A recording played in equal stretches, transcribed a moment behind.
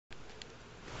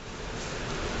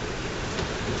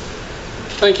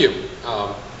Thank you.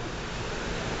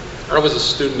 I was a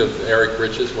student of Eric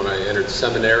Gritsch's when I entered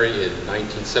seminary in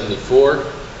 1974.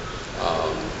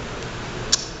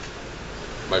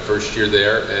 My first year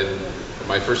there, and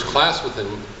my first class with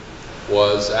him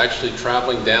was actually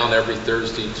traveling down every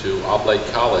Thursday to Oblate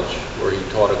College, where he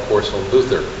taught a course on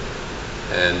Luther.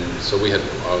 And so we had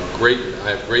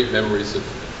I have great memories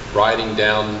of riding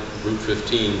down Route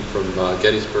 15 from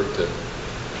Gettysburg to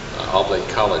Oblate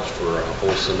College for a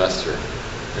whole semester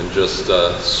and just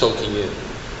soaking in.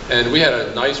 And we had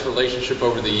a nice relationship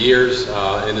over the years.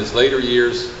 In his later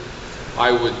years,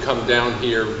 I would come down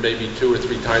here maybe 2 or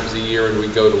 3 times a year, and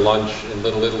we'd go to lunch in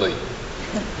Little Italy.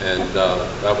 And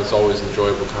that was always an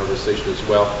enjoyable conversation as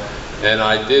well. And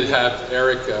I did have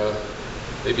Eric,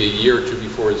 maybe a year or 2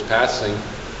 before his passing,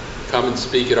 come and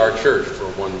speak at our church for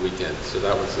one weekend. So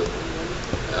that was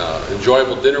an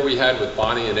enjoyable dinner we had with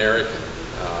Bonnie and Eric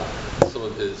and some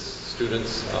of his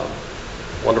students.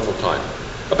 Wonderful time.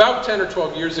 About 10 or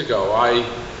 12 years ago, I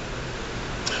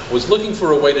was looking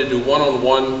for a way to do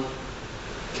one-on-one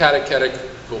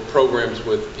catechetical programs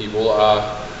with people.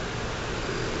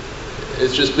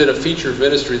 It's just been a feature of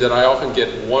ministry that I often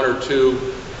get 1 or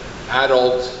 2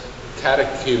 adult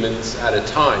catechumens at a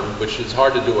time, which is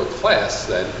hard to do a class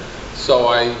then. So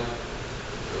I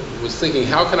was thinking,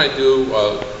 how can I do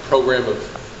a program of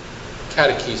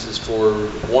catechesis for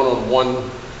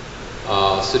one-on-one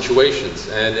situations?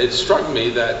 And it struck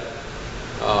me that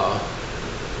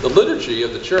the liturgy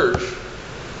of the church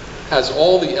has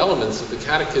all the elements of the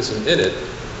catechism in it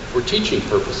for teaching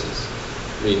purposes.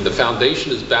 I mean, the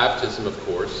foundation is baptism, of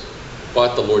course,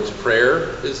 but the Lord's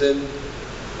Prayer is in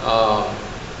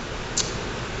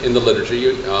the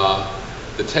liturgy.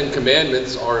 The 10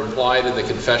 Commandments are implied in the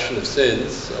confession of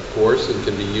sins, of course, and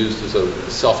can be used as a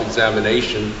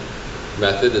self-examination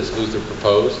method, as Luther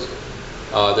proposed.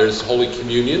 There's Holy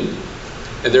Communion,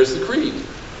 and there's the Creed.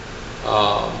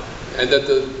 And that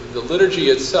the liturgy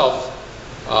itself,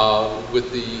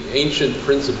 with the ancient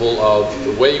principle of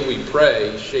the way we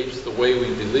pray shapes the way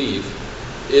we believe,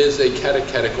 is a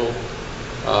catechetical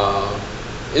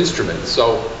instrument.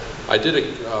 So I did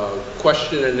a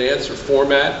question and answer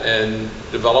format and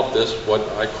developed this, what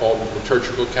I call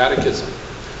liturgical catechism,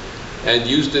 and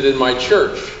used it in my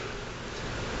church.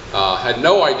 Had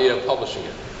no idea of publishing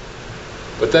it.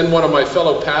 But then one of my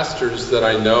fellow pastors that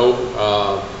I know,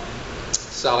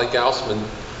 Sally Gaussman,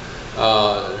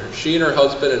 she and her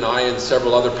husband and I and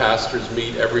several other pastors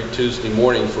meet every Tuesday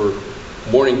morning for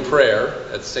morning prayer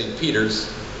at St.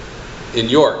 Peter's in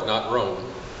York, not Rome.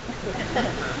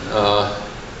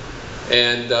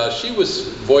 And she was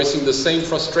voicing the same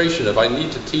frustration of, I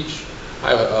need to teach.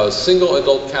 I have a single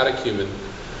adult catechumen.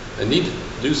 I need to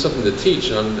do something to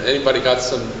teach, and anybody got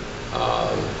some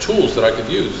tools that I could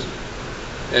use?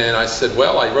 And I said,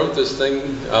 well, I wrote this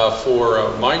thing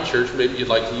for my church, maybe you'd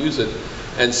like to use it.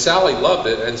 And Sally loved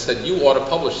it and said, you ought to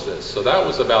publish this. So that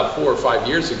was about 4 or 5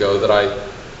 years ago that I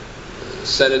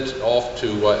sent it off to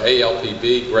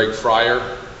ALPB, Greg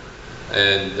Fryer,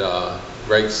 and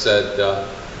Greg said,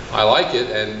 I like it,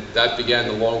 and that began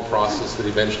the long process that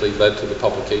eventually led to the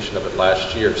publication of it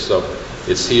last year. So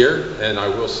it's here, and I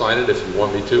will sign it if you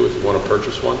want me to, if you want to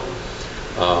purchase one.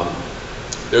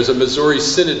 There's a Missouri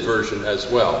Synod version as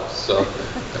well, so,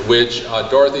 which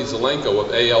Dorothy Zelenko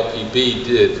of ALPB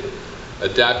did,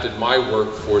 adapted my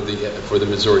work for the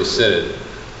Missouri Synod.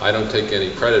 I don't take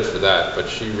any credit for that, but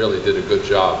she really did a good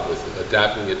job with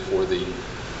adapting it for the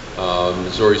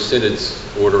Missouri Synod's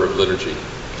order of liturgy.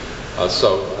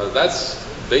 So that's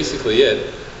basically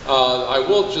it. I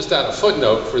will just add a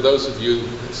footnote for those of you,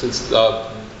 since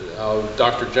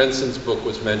Dr. Jensen's book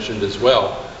was mentioned as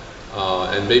well,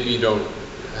 and maybe you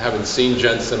haven't seen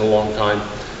Jensen in a long time.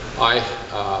 I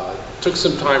took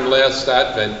some time last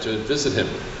Advent to visit him.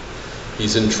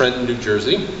 He's in Trenton, New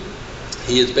Jersey.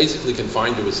 He is basically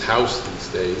confined to his house these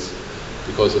days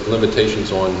because of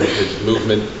limitations on his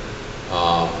movement.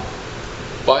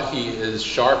 But he is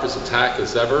sharp as a tack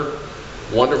as ever,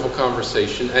 wonderful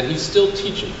conversation, and he's still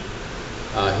teaching.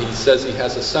 He says he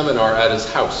has a seminar at his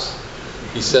house.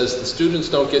 He says the students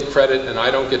don't get credit and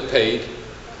I don't get paid,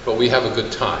 but we have a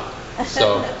good time.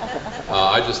 So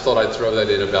I just thought I'd throw that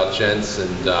in about gents,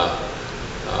 and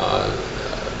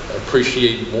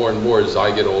appreciate more and more as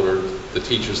I get older the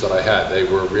teachers that I had. They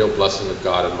were a real blessing of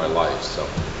God in my life. So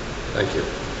thank you.